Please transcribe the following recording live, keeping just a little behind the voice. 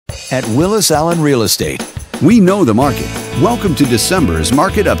at Willis Allen Real Estate. We know the market. Welcome to December's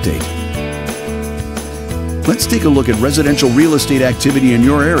Market Update. Let's take a look at residential real estate activity in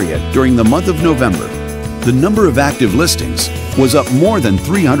your area during the month of November. The number of active listings was up more than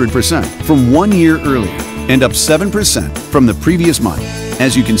 300% from 1 year earlier and up 7% from the previous month.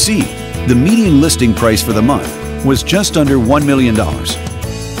 As you can see, the median listing price for the month was just under $1 million.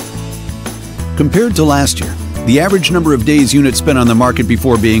 Compared to last year, the average number of days units spent on the market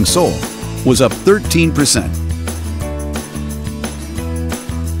before being sold was up 13%.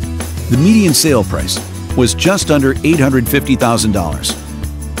 The median sale price was just under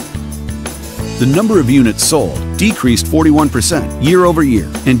 $850,000. The number of units sold decreased 41% year over year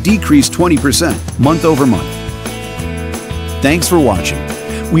and decreased 20% month over month. Thanks for watching.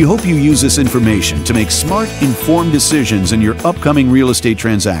 We hope you use this information to make smart, informed decisions in your upcoming real estate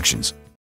transactions.